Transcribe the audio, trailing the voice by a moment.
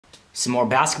Some more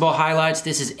basketball highlights.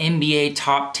 This is NBA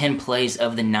top 10 plays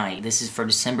of the night. This is for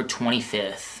December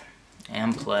 25th.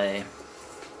 And play.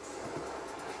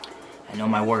 I know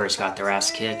my Warriors got their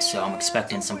ass kicked, so I'm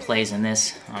expecting some plays in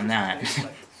this on that.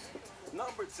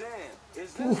 Number 10.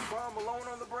 Is this Karl Malone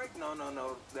on the break? No.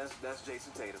 That's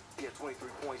Jason Tatum. He had 23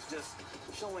 points, just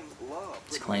showing love.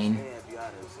 It's clean.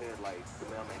 Behind his head like the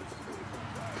mailman is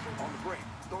on the break.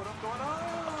 Throw it up.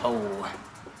 Oh.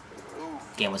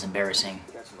 Game was embarrassing.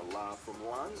 Catching a lob from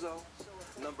Lonzo.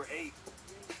 Number 8.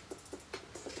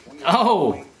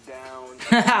 Oh!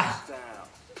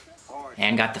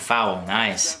 And got the foul.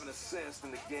 Nice. 7 assists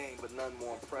in the game, but none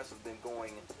more impressive than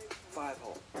going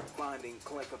 5-hole. Finding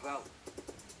Clint Capella.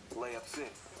 Layup 6.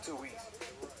 Too easy.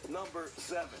 Number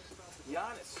 7.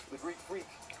 Giannis, the Greek freak.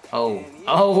 Oh.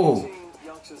 Teaching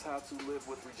youngsters how to live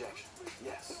with rejection.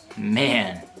 Yes.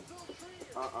 Man.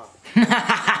 Look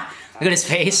at his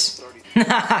face. 14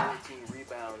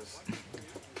 rebounds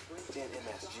in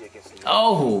MSG against the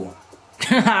Oh.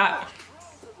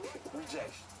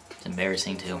 rejection. It's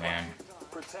embarrassing too, man.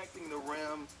 Protecting the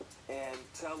rim and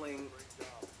telling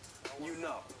you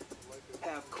no.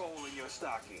 Have coal in your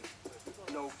stocking.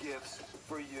 No gifts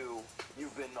for you.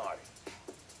 You've been naughty.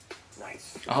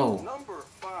 Nice. Oh. Number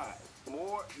 5.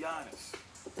 More Giannis.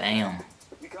 Bam.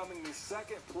 Becoming the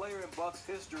second player in Bucks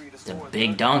history to It's a score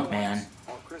big 30 dunk, points man.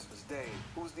 on Christmas Day.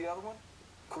 Who's the other one?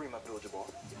 Kareem Abdul-Jabbar.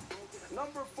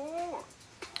 Number 4.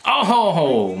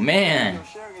 Oh, man.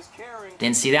 Sharing is caring.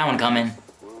 Didn't see that one coming.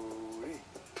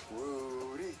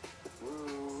 Rudy.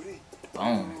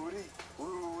 Boom.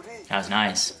 That was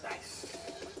nice. Nice.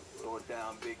 Throw it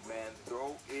down, big man.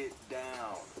 Throw it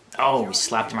down. Oh, we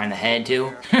slapped him right in the head,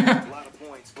 too. A lot of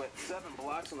points, but 7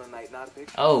 blocks on the night, not big.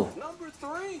 Oh. Number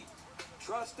 3.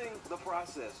 Trusting the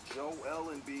process.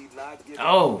 Joel Embiid not giving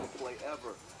Oh. a play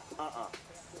ever.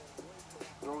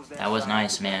 That was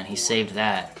nice, man. He saved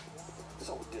that.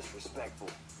 So disrespectful.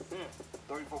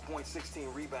 34 points, 16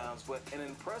 rebounds, but an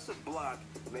impressive block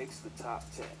makes the top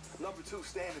 10. Number 2,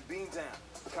 standing beam down.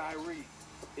 Kyrie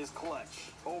is clutch.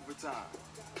 Overtime.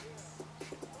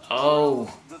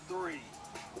 Oh. The 3.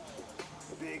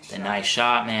 Big The nice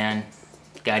shot, man.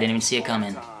 Guy didn't even see it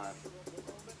coming.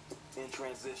 In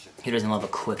transition. He doesn't love a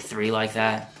quick 3 like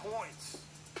that. Points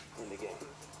in the game.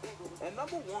 And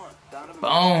number 1, Donovan.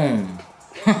 Boom.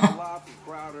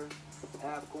 Crowder,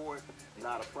 half court,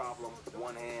 not a problem.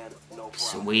 One hand, no problem.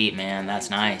 Sweet, man. That's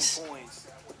nice. Points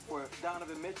for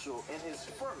Donovan Mitchell in his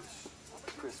first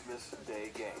Christmas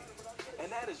Day game.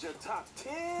 And that is your top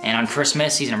 10. And on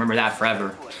Christmas, he's going to remember that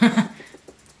forever.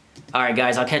 All right,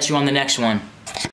 guys. I'll catch you on the next one.